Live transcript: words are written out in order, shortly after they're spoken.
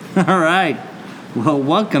All right. Well,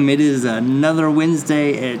 welcome. It is another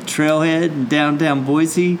Wednesday at Trailhead in downtown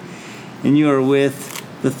Boise, and you are with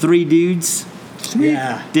the three dudes.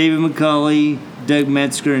 Yeah. David McCauley, Doug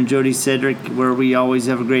Metzger, and Jody Cedric, where we always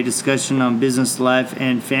have a great discussion on business, life,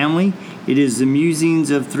 and family. It is the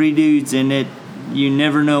musings of three dudes, and you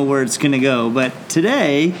never know where it's going to go. But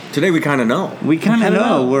today we kind of know. We kind of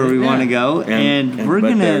know where we want to go, and we're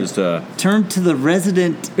going to turn to the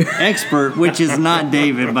resident expert, which is not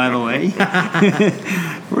David, by the way.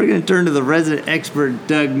 We're going to turn to the resident expert,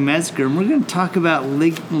 Doug Metzger, and we're going to talk about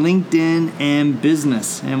LinkedIn and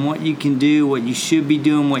business and what you can do, what you should be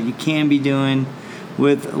doing, what you can be doing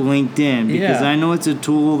with LinkedIn. Because I know it's a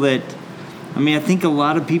tool that, I think a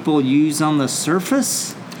lot of people use on the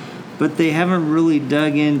surface, but they haven't really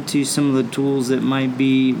dug into some of the tools that might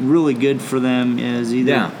be really good for them as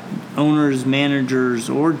either owners, managers,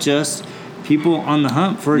 or just people on the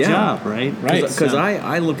hunt for a job, right? Right. Because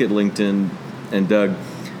I look at LinkedIn, and Doug,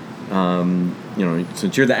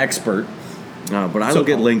 since you're the expert, but I look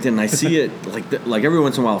at LinkedIn and I see it like every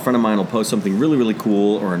once in a while a friend of mine will post something really, really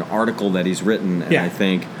cool or an article that he's written, and I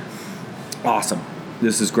think, awesome,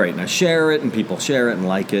 this is great. And I share it, and people share it and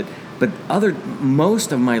like it. But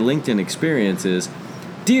most of my LinkedIn experience is,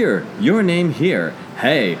 dear, your name here.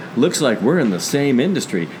 Hey, looks like we're in the same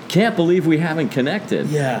industry. Can't believe we haven't connected.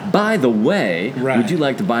 Yeah. By the way, would you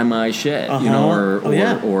like to buy my shed?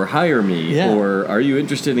 Or hire me? Yeah. Or are you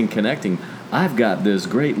interested in connecting? I've got this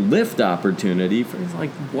great lift opportunity. It's like,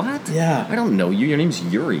 what? Yeah. I don't know you. Your name's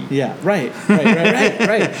Yuri. Yeah, right.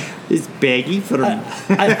 It's baggy for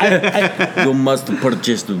You must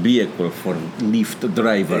purchase the vehicle for Lyft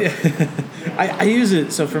driver. I use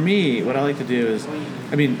it, so for me, what I like to do is,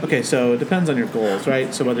 so it depends on your goals,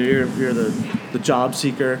 right? So whether you're the job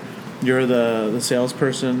seeker, you're the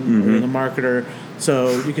salesperson, or the marketer, so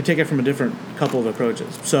you can take it from a different couple of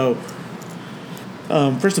approaches. So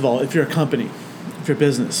first of all, if you're a company, if you're a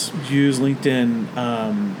business, use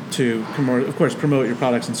LinkedIn to promote your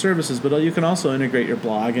products and services, but you can also integrate your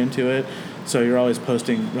blog into it, so you're always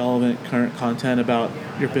posting relevant current content about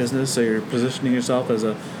your business, so you're positioning yourself as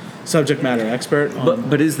a subject matter expert on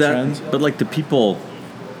but is that trends. But like, do people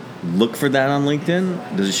look for that on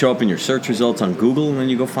LinkedIn? Does it show up in your search results on Google and then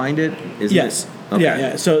you go find it? Yes. Okay.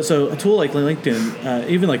 Yeah. So a tool like LinkedIn,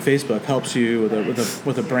 even like Facebook, helps you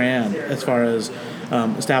with a brand as far as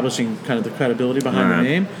establishing kind of the credibility behind the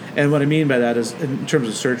name. And what I mean by that is in terms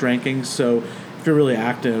of search rankings. So if you're really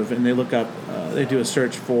active and they look up, they do a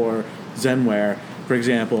search for Zenware, for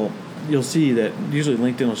example, you'll see that usually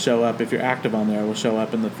LinkedIn will show up, if you're active on there, will show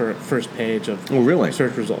up in the first page of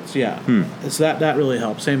search results. Yeah. So that really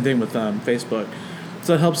helps. Same thing with Facebook.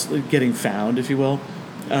 So it helps getting found, if you will.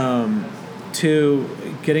 To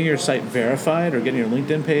getting your site verified or getting your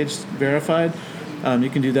LinkedIn page verified, you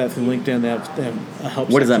can do that through LinkedIn. They have a help.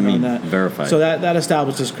 What does that mean? That. Verified. So that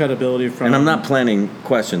establishes credibility from. And I'm not planning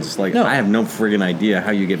questions. I have no friggin' idea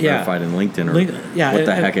how you get verified in LinkedIn or what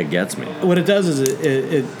the heck it gets me. What it does is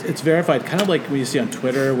it's verified, kind of like what you see on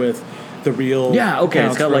Twitter with the real. Yeah. Okay.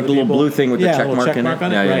 It's got like a little blue thing with the check mark in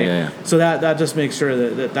it. Yeah. So that just makes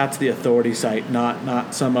sure that's the authority site,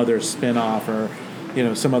 not some other spin-off or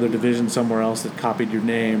some other division somewhere else that copied your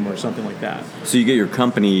name or something like that. So you get your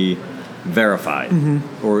company verified,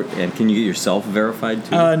 and can you get yourself verified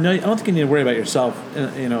too? No, I don't think you need to worry about yourself,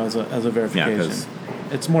 as a verification.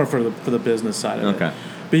 It's more for the business side of it.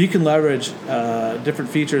 But you can leverage different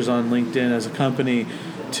features on LinkedIn as a company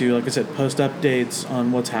to, like I said, post updates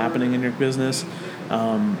on what's happening in your business.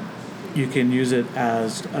 You can use it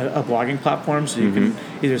as a blogging platform, so you can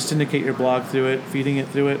either syndicate your blog through it, feeding it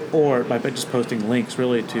through it, or by just posting links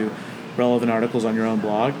really to relevant articles on your own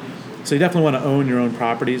blog. So you definitely want to own your own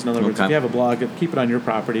properties. In other words, if you have a blog, keep it on your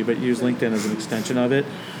property, but use LinkedIn as an extension of it.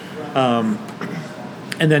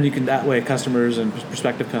 And then you can, that way, customers and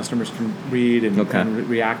prospective customers can read and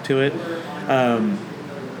react to it.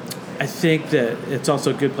 I think that it's also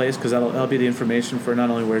a good place because that'll be the information for not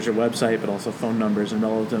only where's your website, but also phone numbers and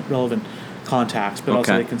relevant contacts. But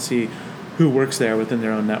also they can see who works there within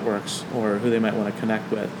their own networks or who they might want to connect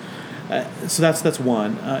with. So that's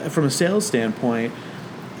one. From a sales standpoint,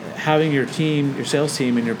 having your sales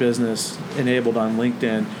team in your business enabled on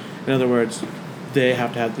LinkedIn, in other words, they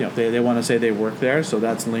have to have, they want to say they work there, so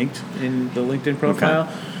that's linked in the LinkedIn profile.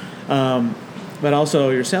 But also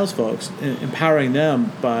your sales folks, empowering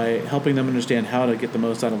them by helping them understand how to get the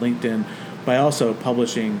most out of LinkedIn by also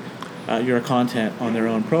publishing your content on their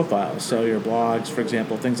own profiles. So your blogs, for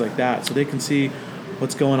example, things like that, so they can see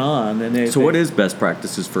what's going on. And what is best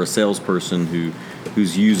practices for a salesperson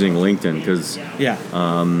who's using LinkedIn? Because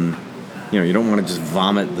you don't want to just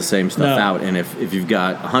vomit the same stuff out. And if you've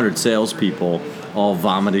got 100 salespeople all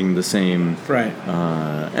vomiting the same, right?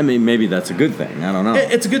 I mean, maybe that's a good thing. I don't know.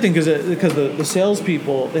 It's a good thing because the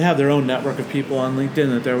salespeople, they have their own network of people on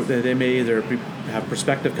LinkedIn that they may either have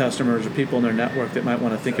prospective customers or people in their network that might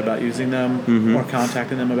want to think about using them or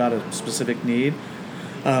contacting them about a specific need.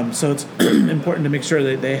 So it's important to make sure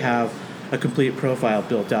that they have a complete profile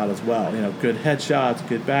built out as well. Good headshots,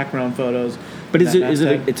 good background photos. But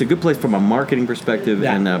it's a good place from a marketing perspective,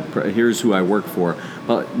 and here's who I work for.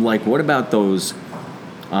 But what about those?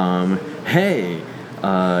 Hey,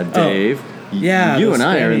 Dave. You and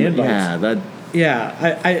I are in.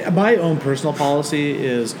 My own personal policy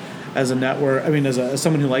is, as a network. I mean, as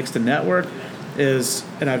someone who likes to network,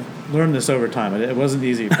 and I've learned this over time. It wasn't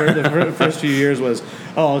easy. For the first few years was,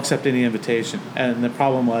 I'll accept any invitation, and the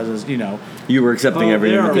problem was you were accepting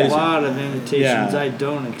every invitation. There are a lot of invitations I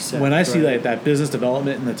don't accept. When I see that business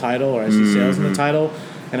development in the title, or I see sales in the title,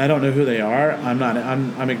 and I don't know who they are,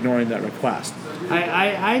 I'm ignoring that request.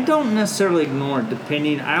 I don't necessarily ignore it.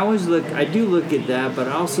 Depending, I do look at that, but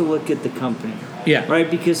I also look at the company. Yeah. Right,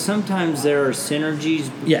 because sometimes there are synergies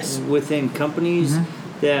within companies.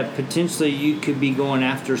 That potentially you could be going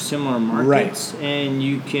after similar markets, and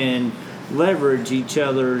you can leverage each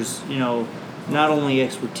other's, not only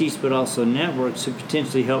expertise but also networks to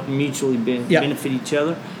potentially help mutually benefit each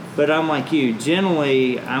other. But I'm like you.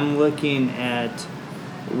 Generally, I'm looking at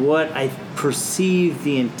what I perceive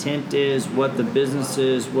the intent is, what the business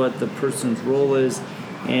is, what the person's role is.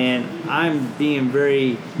 And I'm being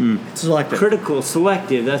very selective.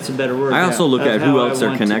 That's a better word. I also look at who else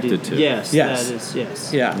they're connected to. Yes. That is,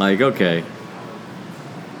 yes. Yeah. Okay,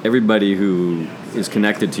 everybody who is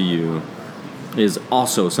connected to you is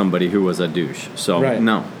also somebody who was a douche. So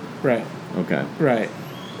no. Right. Okay. Right.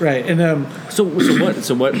 And so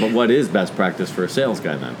what is best practice for a sales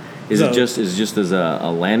guy then? Is it just as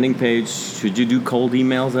a landing page? Should you do cold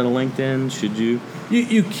emails at a LinkedIn? Should you?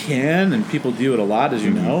 You can, and people do it a lot, as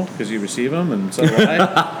you know, because you receive them, and so do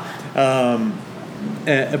I.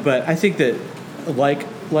 But I think that, like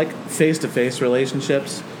face-to-face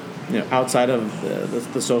relationships, outside of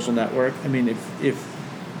the social network. I mean, if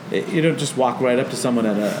you don't just walk right up to someone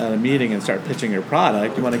at a meeting and start pitching your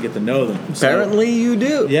product, you want to get to know them. Apparently, you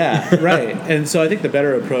do. Yeah, right. And so I think the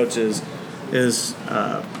better approach is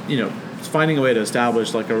finding a way to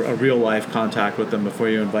establish a real life contact with them before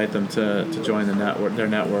you invite them to join their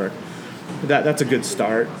network. That's a good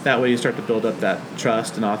start. That way you start to build up that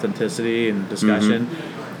trust and authenticity and discussion.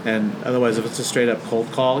 And otherwise, if it's a straight up cold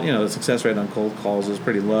call, the success rate on cold calls is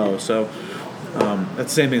pretty low. So that the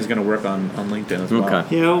same thing is going to work on LinkedIn as well.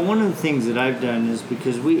 Okay. One of the things that I've done is,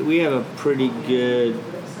 because we have a pretty good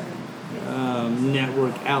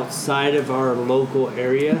network outside of our local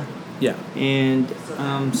area. Yeah. And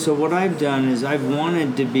so what I've done is I've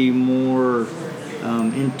wanted to be more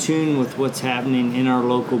in tune with what's happening in our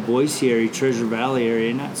local Boise area, Treasure Valley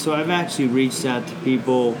area. And so I've actually reached out to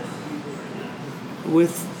people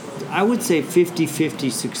with, I would say,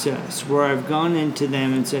 50-50 success, where I've gone into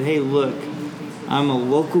them and said, hey, look, I'm a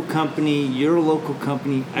local company, you're a local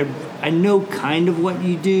company. I know kind of what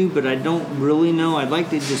you do, but I don't really know. I'd like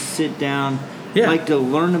to just sit down. Yeah. I'd like to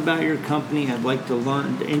learn about your company. I'd like to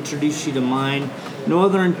introduce you to mine. No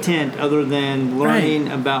other intent other than learning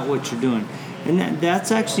about what you're doing. And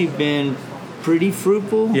that's actually been pretty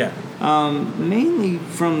fruitful. Yeah. Mainly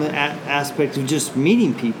from the aspect of just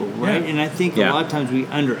meeting people, right? Yeah. And I think a lot of times we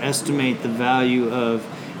underestimate the value of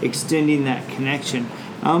extending that connection.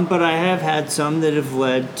 But I have had some that have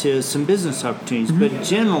led to some business opportunities. Mm-hmm. But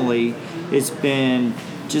generally, it's been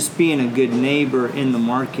just being a good neighbor in the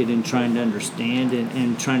market and trying to understand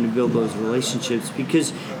and trying to build those relationships,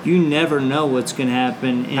 because you never know what's going to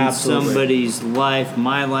happen in somebody's life,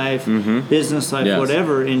 my life, business life,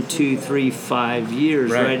 whatever, in 2, 3, 5 years,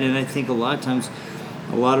 right? And I think a lot of times,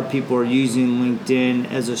 a lot of people are using LinkedIn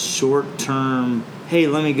as a short-term, hey,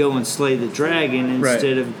 let me go and slay the dragon,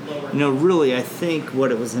 instead of, really, I think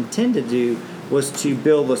what it was intended to do was to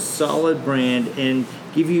build a solid brand and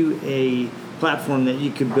give you a platform that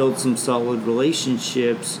you could build some solid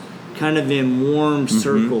relationships kind of in warm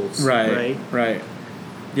circles. Right.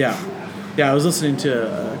 Yeah, I was listening to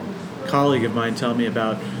a colleague of mine tell me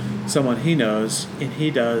about someone he knows, and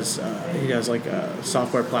he does like a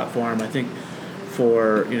software platform, I think,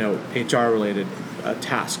 for HR related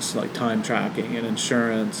tasks like time tracking and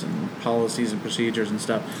insurance and policies and procedures and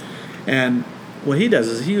stuff. And what he does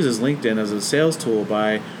is he uses LinkedIn as a sales tool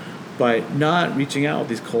by not reaching out with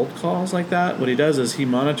these cold calls like that. What he does is he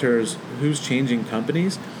monitors who's changing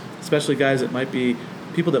companies, especially guys that might be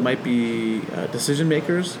people that might be decision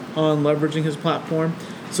makers on leveraging his platform,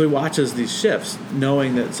 So he watches these shifts,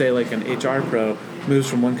 knowing that, say, like an HR pro moves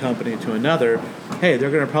from one company to another. Hey,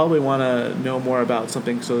 they're going to probably want to know more about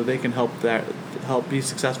something so that they can help be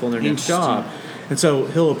successful in their next job. And so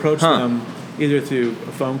he'll approach them either through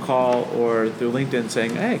a phone call or through LinkedIn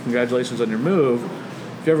saying, hey, congratulations on your move.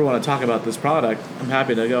 If you ever want to talk about this product, I'm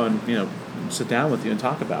happy to go and sit down with you and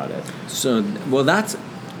talk about it. So, well, that's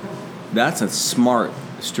a smart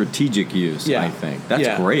strategic use, I think.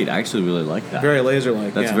 That's great. I actually really like that. Very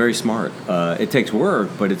laser-like. That's very smart. It takes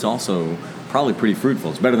work, but it's also probably pretty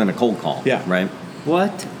fruitful. It's better than a cold call, right?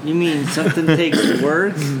 What? You mean something takes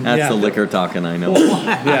work? That's the liquor talking, I know. Wow.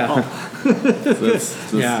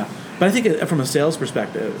 Yeah. But I think from a sales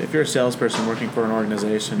perspective, if you're a salesperson working for an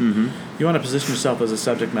organization, you want to position yourself as a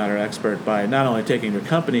subject matter expert by not only taking your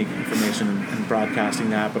company information and broadcasting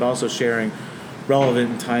that, but also sharing relevant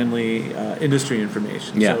and timely industry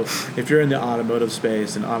information. So if you're in the automotive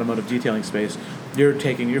space and automotive detailing space, you're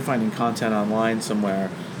finding content online somewhere.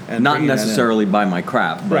 And not necessarily buy my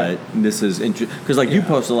crap, but this is interesting because you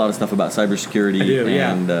post a lot of stuff about cybersecurity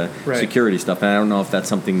and security stuff, and I don't know if that's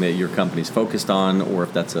something that your company's focused on or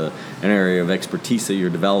if that's an area of expertise that you're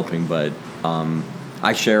developing, but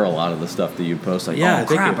I share a lot of the stuff that you post. Like, I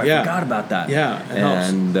forgot about that. Yeah,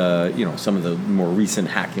 and some of the more recent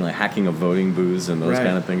hacking, like hacking of voting booths and those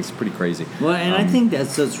kind of things, it's pretty crazy. Well, and I think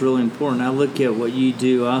that's really important. I look at what you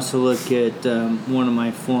do. I also look at one of my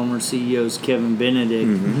former CEOs, Kevin Benedict.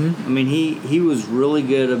 I mean, he was really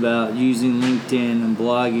good about using LinkedIn and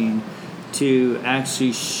blogging to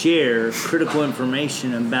actually share critical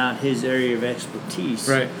information about his area of expertise.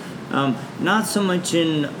 Right. Not so much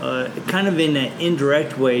in kind of in an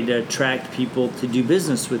indirect way to attract people to do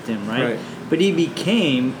business with him, right? But he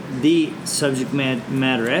became the subject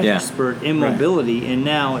matter expert in mobility, and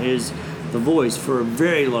now is the voice for a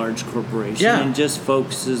very large corporation, and just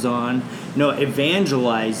focuses on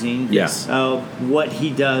evangelizing what he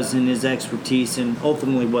does and his expertise, and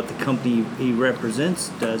ultimately what the company he represents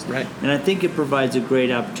does. Right. And I think it provides a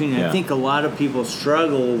great opportunity. I think a lot of people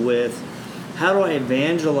struggle with, how do I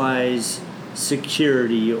evangelize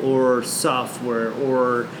security or software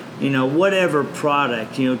or whatever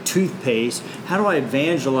product, toothpaste? How do I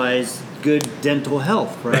evangelize good dental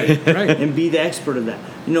health, right? And be the expert of that.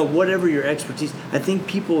 Whatever your expertise. I think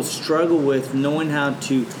people struggle with knowing how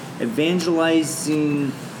to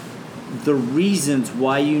evangelizing the reasons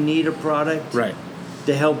why you need a product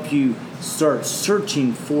to help you start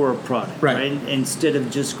searching for a product, right? Instead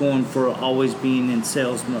of just going for always being in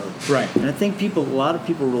sales mode. And I think a lot of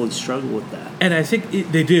people really struggle with that. And I think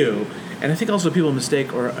they do. And I think also people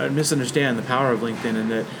mistake or misunderstand the power of LinkedIn,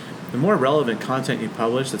 and that the more relevant content you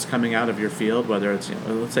publish that's coming out of your field, whether it's,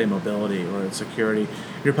 let's say mobility or it's security,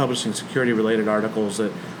 you're publishing security-related articles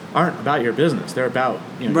that aren't about your business. They're about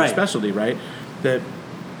your specialty, right? That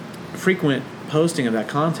frequent posting of that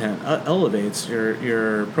content elevates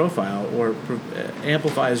your profile or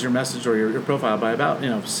amplifies your message or your profile by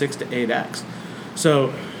about 6 to 8x.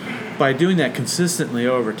 So by doing that consistently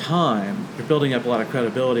over time, you're building up a lot of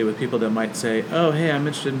credibility with people that might say, oh, hey, I'm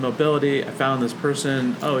interested in mobility. I found this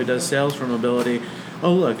person. Oh, he does sales for mobility.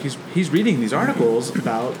 Oh, look, he's reading these articles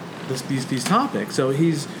about these topics. So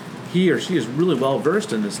he or she is really well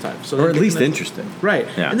versed in this type. So or at least interested. Right.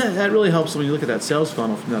 Yeah. And that really helps when you look at that sales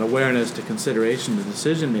funnel, from that awareness to consideration to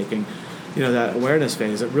decision making. That awareness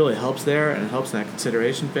phase, it really helps there, and it helps in that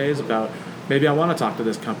consideration phase about, maybe I want to talk to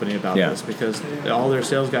this company about this, because all their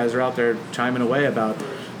sales guys are out there chiming away about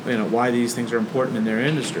why these things are important in their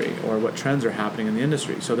industry or what trends are happening in the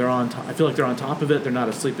industry. So I feel like they're on top of it. They're not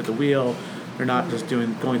asleep at the wheel. They're not just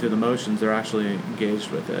going through the motions. They're actually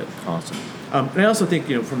engaged with it. Awesome. And I also think,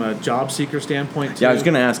 from a job seeker standpoint, too. Yeah, I was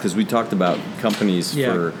going to ask, because we talked about companies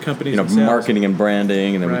for marketing and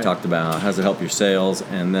branding, and then we talked about how does it help your sales,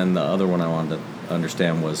 and then the other one I wanted to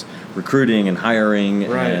understand was recruiting and hiring,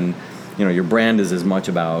 and your brand is as much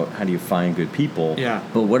about how do you find good people. Yeah.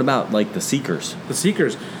 But what about the seekers? The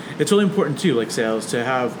seekers. It's really important too, like sales, to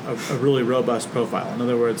have a really robust profile. In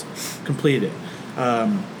other words, complete it.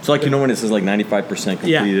 So when it says 95%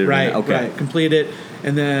 completed. Yeah, right. Okay. Right. Complete it.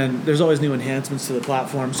 And then there's always new enhancements to the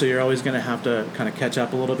platform, so you're always going to have to kind of catch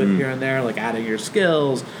up a little bit here and there, like adding your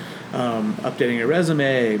skills, updating your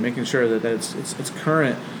resume, making sure that it's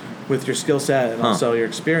current with your skill set and also your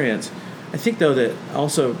experience. I think, though, that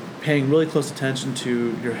also paying really close attention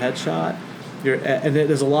to your headshot. And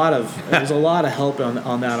there's a lot of help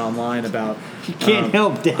on that online about. You can't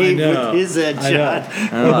help Dave with his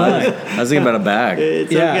headshot. I was thinking about a bag.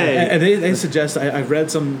 It's okay. And they suggest. I've read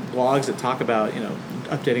some blogs that talk about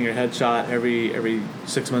updating your headshot every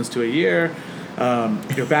 6 months to a year.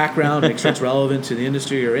 Your background, make sure it's relevant to the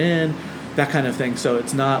industry you're in. that kind of thing. So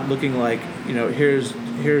it's not looking like, here's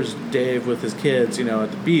Dave with his kids,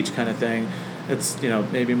 at the beach kind of thing. It's,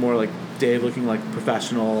 maybe more like Dave looking like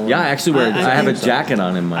professional. Yeah, I actually I have a jacket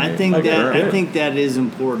on in my. I think that is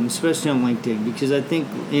important, especially on LinkedIn, because I think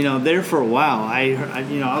there for a while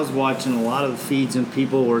I was watching a lot of the feeds and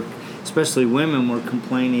people were, especially women, were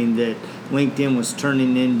complaining that LinkedIn was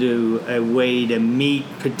turning into a way to meet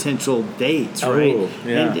potential dates, right?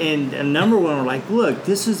 Yeah. And a number of them were like, look,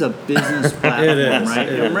 this is a business platform, right?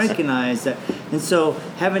 And recognize that. And so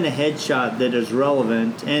having a headshot that is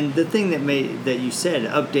relevant, and the thing that you said,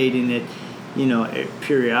 updating it,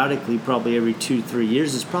 periodically, probably every 2-3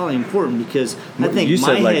 years, is probably important, because I think you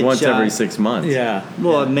said my headshot, once every 6 months. Yeah.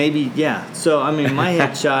 Well, maybe, yeah. So I mean, my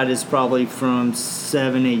headshot is probably from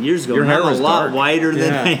 7-8 years ago. Your hair was a lot dark. whiter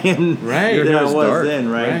than I am than I was dark. then,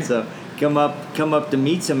 right? Right. So come up to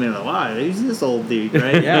meet somebody, like, wow, who's this old dude,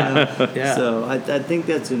 right? Yeah. So I think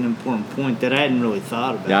that's an important point that I hadn't really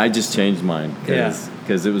thought about. Yeah, I just changed mine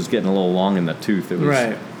because it was getting a little long in the tooth. It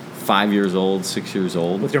was 5 years old, 6 years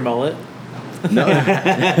old. With your mullet? No,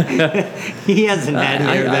 he hasn't had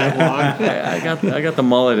hair that long. I got the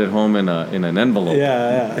mullet at home in an envelope.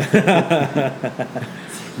 Yeah.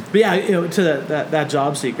 But yeah, to that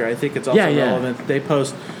job seeker, I think it's also relevant. They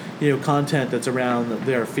post, content that's around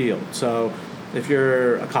their field. So if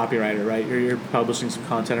you're a copywriter, right, you're publishing some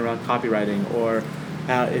content around copywriting, or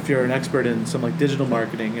if you're an expert in some like digital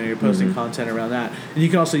marketing, you're posting content around that. And you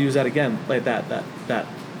can also use that again, like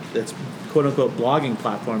that's quote unquote blogging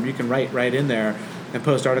platform. You can write right in there and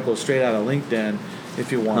post articles straight out of LinkedIn if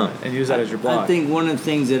you want, and use that as your blog. I think one of the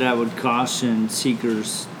things that I would caution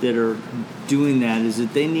seekers that are doing that is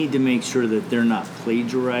that they need to make sure that they're not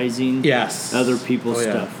plagiarizing other people's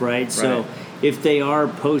stuff, right? So if they are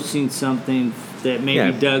posting something that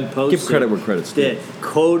maybe Doug posted, give credit where credit's due.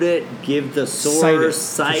 Quote it, give the source,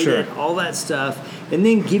 cite it, all that stuff, and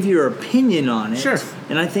then give your opinion on it. Sure.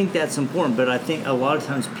 And I think that's important, but I think a lot of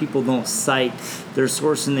times people don't cite their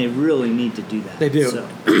source, and they really need to do that. They do.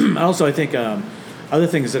 So. Also, I think other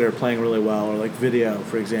things that are playing really well are like video,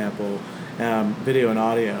 for example, video and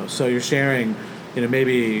audio. So you're sharing,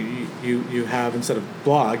 maybe you have, instead of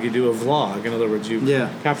blog, you do a vlog. In other words, you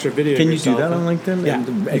capture video. Can you do that on LinkedIn?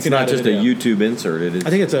 Yeah, it's not just a YouTube insert. I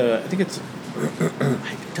think it's.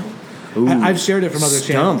 I've shared it from other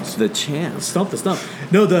channels. Stump the stump.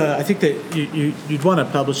 No, I think that you'd want to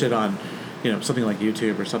publish it on, something like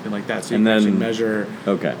YouTube or something like that, so you can actually measure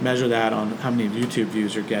that on how many YouTube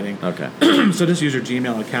views you're getting. Okay. So just use your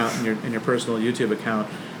Gmail account and your personal YouTube account,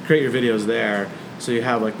 create your videos there, so you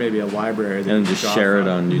have like maybe a library. And just share it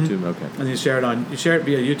on YouTube. Okay. And you share it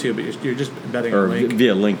via YouTube, but you're just embedding a link. Or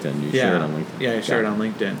via LinkedIn. You share it on LinkedIn. Yeah, you share it on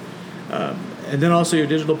LinkedIn. And then also your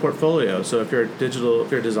digital portfolio. So if you're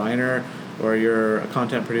a designer, or you're a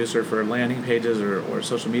content producer for landing pages or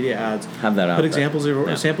social media ads, have that out put examples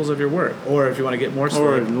of samples of your work. Or if you want to get more slick,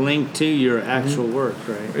 or link to your actual work,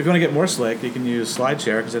 right? If you want to get more slick, you can use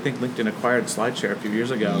SlideShare, because I think LinkedIn acquired SlideShare a few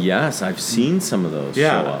years ago. Yes, I've seen some of those show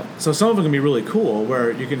up. So some of them can be really cool,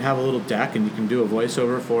 where you can have a little deck and you can do a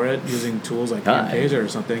voiceover for it using tools like Camtasia or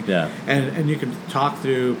something. Yeah. And you can talk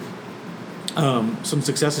through some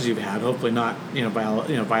successes you've had, hopefully not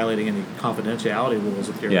violating any confidentiality rules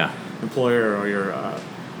with your employer or your.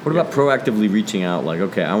 What about proactively reaching out? Like,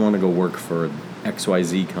 okay, I want to go work for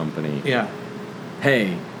XYZ company. Yeah.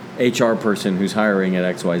 Hey, HR person who's hiring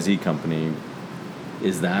at XYZ company.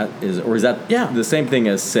 Is that the same thing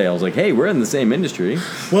as sales? Like, hey, we're in the same industry.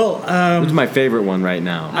 Well, which is my favorite one right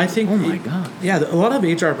now. I think. Oh my god. Yeah, a lot of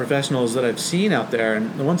HR professionals that I've seen out there,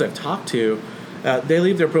 and the ones I've talked to. They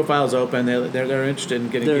leave their profiles open. They're interested in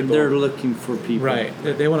getting people. They're looking for people. Right.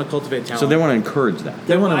 They want to cultivate talent. So they want to encourage that.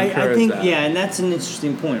 I think, and that's an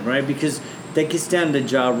interesting point, right? Because that gets down to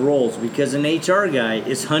job roles. Because an HR guy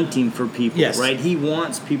is hunting for people, right? He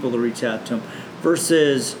wants people to reach out to him.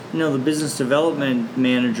 Versus, the business development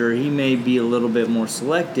manager, he may be a little bit more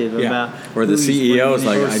selective about. Or the CEO is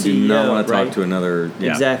like, I do not want to talk to another. Yeah.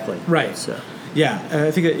 Exactly. Right. So. Yeah,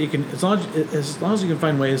 I think that you can, as long as you can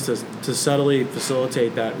find ways to subtly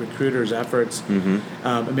facilitate that recruiter's efforts and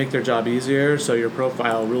make their job easier, so your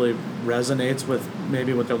profile really resonates with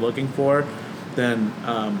maybe what they're looking for, then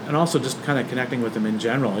and also just kind of connecting with them in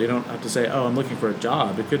general. You don't have to say, "Oh, I'm looking for a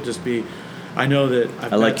job." It could just be, "I know that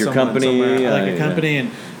I like your company. I like your company,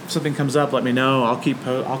 and if something comes up, let me know.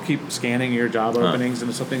 I'll keep scanning your job openings, and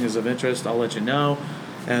if something is of interest, I'll let you know."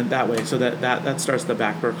 And that way, so that starts the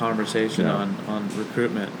backdoor conversation on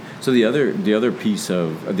recruitment. So the other piece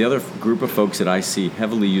of the other group of folks that I see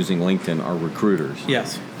heavily using LinkedIn are recruiters.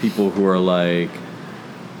 Yes. People who are like,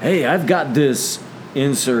 hey, I've got this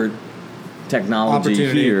insert technology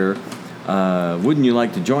here. wouldn't you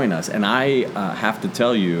like to join us? And I have to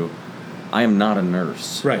tell you, I am not a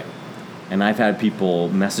nurse. Right. And I've had people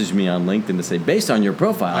message me on LinkedIn to say, based on your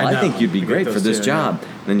profile, I think you'd be great for this job. Yeah.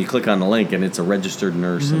 And then you click on the link, and it's a registered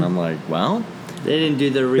nurse. And I'm like, well... They didn't do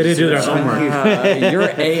their research. They didn't do their homework. Your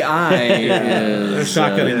AI is... They're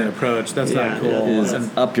shotgunning the approach. That's not cool. Is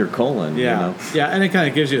up your colon. Yeah. You know? Yeah, and it kind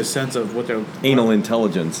of gives you a sense of what their... Anal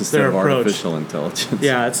intelligence instead of artificial intelligence.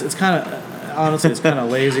 Yeah, it's kind of... Honestly, it's kind of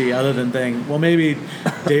lazy other than saying, well, maybe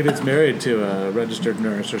David's married to a registered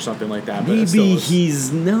nurse or something like that. But maybe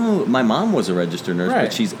he's... No, my mom was a registered nurse, right.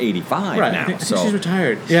 But she's 85 now. I think she's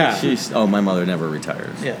retired. Yeah. My mother never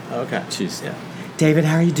retires. Yeah, okay. She's... Yeah. David,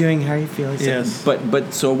 how are you doing? How are you feeling? Yes.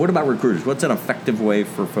 But so what about recruiters? What's an effective way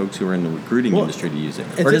for folks who are in the recruiting industry to use it?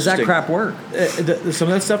 Or does that crap work? Some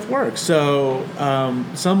of that stuff works. So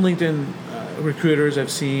some LinkedIn recruiters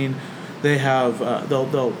I've seen, they have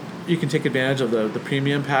you can take advantage of the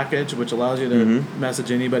premium package, which allows you to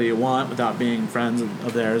message anybody you want without being friends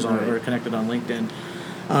of theirs or connected on LinkedIn.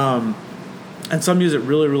 And some use it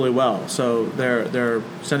really, really well. So they're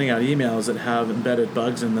sending out emails that have embedded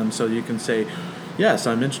bugs in them, so you can say, yes,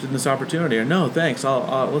 I'm interested in this opportunity, or no, thanks,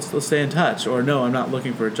 let's stay in touch, or no, I'm not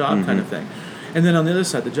looking for a job, kind of thing. And then on the other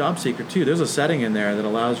side, the job seeker too, there's a setting in there that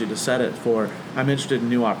allows you to set it for, I'm interested in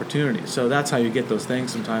new opportunities. So that's how you get those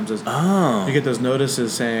things sometimes, is you get those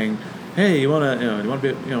notices saying, hey, you want to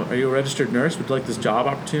be, are you a registered nurse? Would you like this job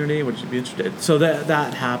opportunity? Would you be interested? So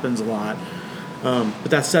that happens a lot.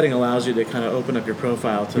 But that setting allows you to kind of open up your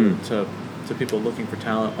profile to people looking for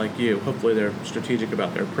talent like you. Hopefully they're strategic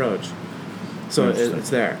about their approach. So it's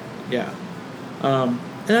there. Yeah.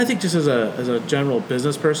 And I think just as a general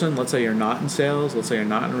business person, let's say you're not in sales, let's say you're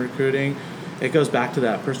not in recruiting, it goes back to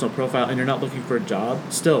that personal profile, and you're not looking for a job,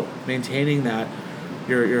 still maintaining that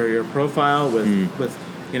your profile with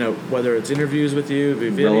whether it's interviews with you,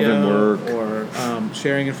 video, or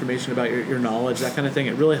sharing information about your knowledge, that kind of thing.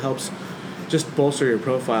 It really helps just bolster your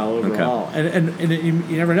profile overall. Okay. And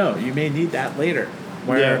you never know. You may need that later,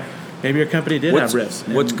 where maybe your company did have risks.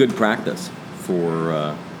 What's good practice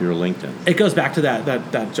for your LinkedIn? It goes back to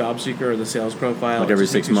that job seeker or the sales profile. Like every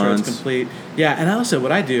 6 months? Sure it's complete. Yeah, and also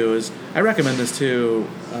what I do is, I recommend this to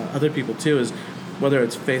other people too, is whether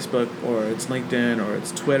it's Facebook or it's LinkedIn or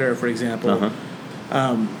it's Twitter, for example,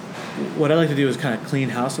 what I like to do is kind of clean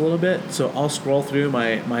house a little bit. So I'll scroll through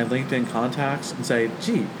my LinkedIn contacts and say,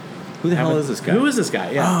 gee, who the hell is this guy? Who is this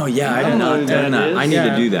guy? Yeah. Oh, yeah, I did not. I need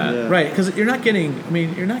to do that. Yeah. Right, because you're not getting,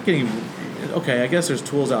 okay, I guess there's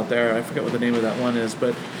tools out there. I forget what the name of that one is,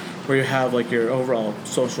 but where you have like your overall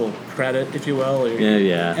social credit, if you will.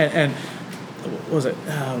 And what was it?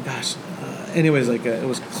 Oh, gosh. Anyways, it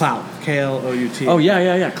was Klout, Klout. Oh,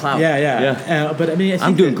 yeah, Klout. Yeah. But I think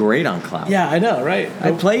I'm doing great on Klout. Yeah, I know, right?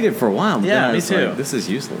 I played it for a while. Yeah, me too. Like, this is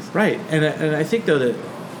useless. Right, and I think though that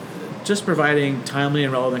just providing timely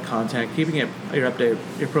and relevant content, keeping your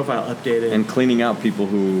profile updated, and cleaning out people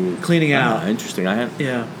who out. Interesting.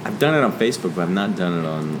 I've done it on Facebook, but I've not done it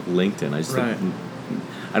on LinkedIn.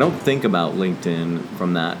 I don't think about LinkedIn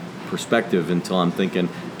from that perspective until I'm thinking,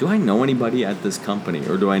 do I know anybody at this company,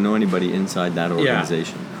 or do I know anybody inside that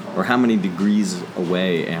organization, or how many degrees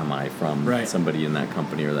away am I from somebody in that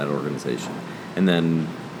company or that organization, and then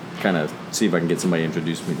kind of see if I can get somebody to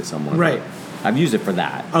introduce me to someone. Right. I've used it for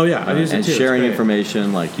that. Oh yeah, I've used it too. And sharing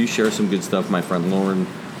information, like you share some good stuff. My friend Lauren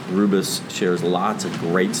Rubis shares lots of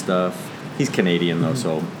great stuff. He's Canadian though,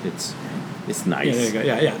 so it's nice. Yeah, there you go.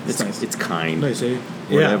 Yeah. It's nice. It's kind. Nice, eh?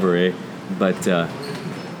 Whatever, eh? But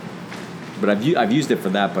I've used it for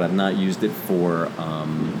that, but I've not used it for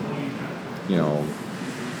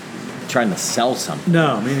trying to sell something.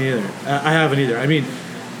 No, me neither. I haven't either. I mean,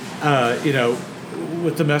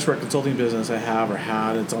 with the Meshwork consulting business I have or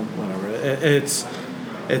had, it's on whatever. It's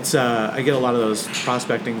I get a lot of those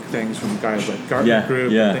prospecting things from guys like Gartner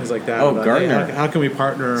Group and things like that. Oh, Gartner. Hey, how can we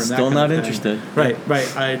partner? And Still not interested. Right.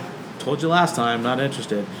 I told you last time, not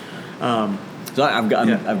interested. So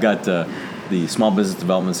I've got the Small Business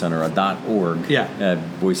Development Center, .org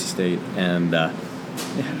at Boise State, and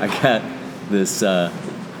I got this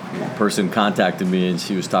person contacted me, and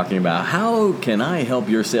she was talking about, how can I help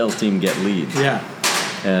your sales team get leads? Yeah.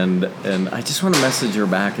 And I just want to message her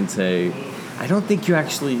back and say, I don't think you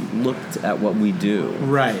actually looked at what we do.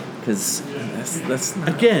 Right. Because that's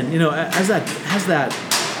again, as that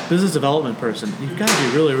business development person, you've got to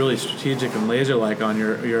be really, really strategic and laser-like on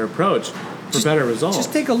your approach for better results.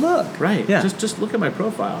 Just take a look. Right. Yeah. Just look at my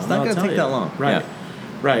profile. It's not going to take that long. Right. Yeah.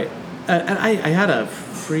 Right. And I had a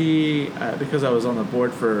free because I was on the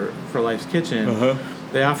board for Life's Kitchen.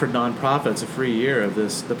 they offered nonprofits a free year of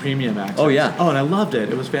the premium access. Oh, yeah. Oh, and I loved it.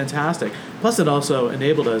 It was fantastic. Plus, it also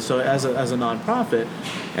enabled us. So as a nonprofit,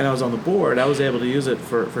 and I was on the board, I was able to use it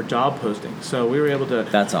for job posting. So we were able to.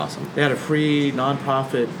 That's awesome. They had a free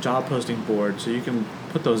nonprofit job posting board, so you can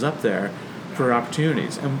put those up there for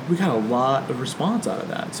opportunities, and we got a lot of response out of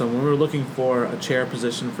that. So when we were looking for a chair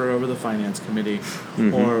position for over the finance committee,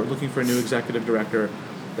 or looking for a new executive director,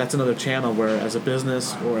 that's another channel where, as a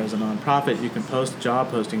business or as a nonprofit, you can post a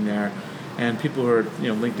job posting there, and people who are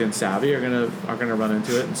LinkedIn savvy are gonna run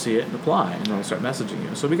into it and see it and apply, and they'll start messaging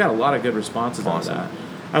you. So we got a lot of good responses out of that.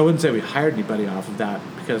 I wouldn't say we hired anybody off of that,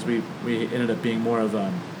 because we ended up being more of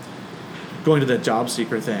a going to the job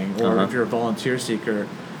seeker thing, or if you're a volunteer seeker.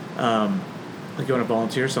 Like you want to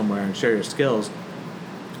volunteer somewhere and share your skills,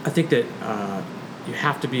 I think that you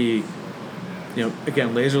have to be,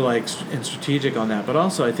 again, laser-like and strategic on that. But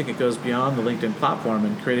also, I think it goes beyond the LinkedIn platform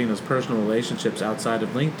and creating those personal relationships outside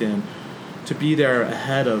of LinkedIn to be there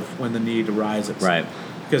ahead of when the need arises. Right.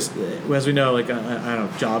 Because as we know, like I don't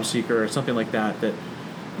know, job seeker or something like that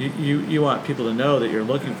you want people to know that you're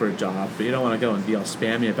looking for a job, but you don't want to go and be all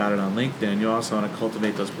spammy about it on LinkedIn. You also want to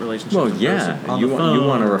cultivate those relationships. Well, yeah, you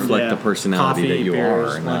want to reflect the personality that you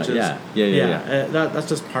beers, are. Lunches. Yeah. That's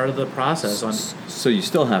just part of the process. So you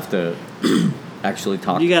still have to actually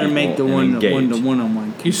talk. You got to make the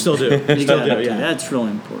one-on-one. You still do. You still do. Yeah, that's really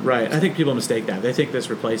important. Right. I think people mistake that. They think this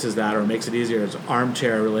replaces that or makes it easier as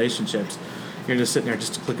armchair relationships. You're just sitting there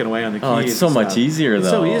just clicking away on the keys. Oh, it's so much easier, though. It's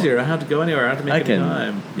so easier. I don't have to go anywhere. I don't have to make any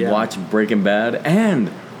time. I can watch Breaking Bad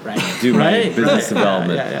and do my business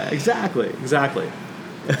development. Yeah, exactly.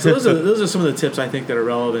 So those are some of the tips I think that are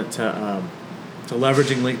relevant to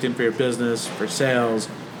leveraging LinkedIn for your business, for sales,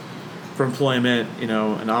 for employment,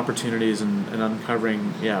 and opportunities and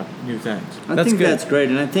uncovering new things. I think that's great.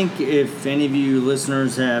 And I think if any of you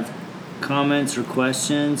listeners have comments or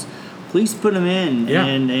questions, please put them in,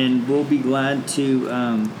 and we'll be glad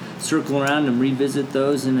to circle around and revisit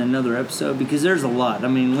those in another episode, because there's a lot. I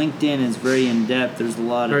mean, LinkedIn is very in-depth. There's a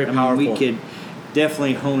lot. Very powerful. We could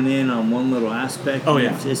definitely hone in on one little aspect. Oh,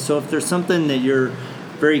 yeah. So if there's something that you're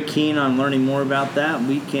very keen on learning more about that,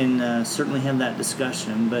 we can certainly have that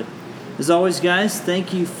discussion. But as always, guys,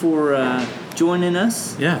 thank you for joining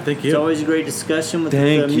us. Yeah, thank you. It's always a great discussion with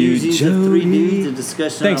the musings of three dudes, a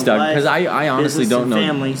discussion Thanks, on Doug, life, because I honestly don't know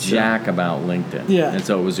family, jack about LinkedIn. Yeah. And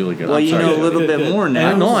so it was really good. Well, you know a little bit more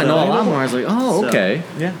now. I know a lot more. I was like, oh, okay.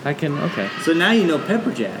 Yeah. Okay. So now you know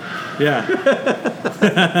Pepper Jack. Yeah.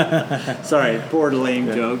 Sorry, poor lame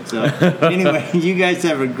joke. So anyway, you guys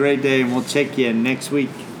have a great day, and we'll check you in next week.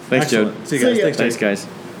 Thanks, Joe. See you guys. Thanks, guys.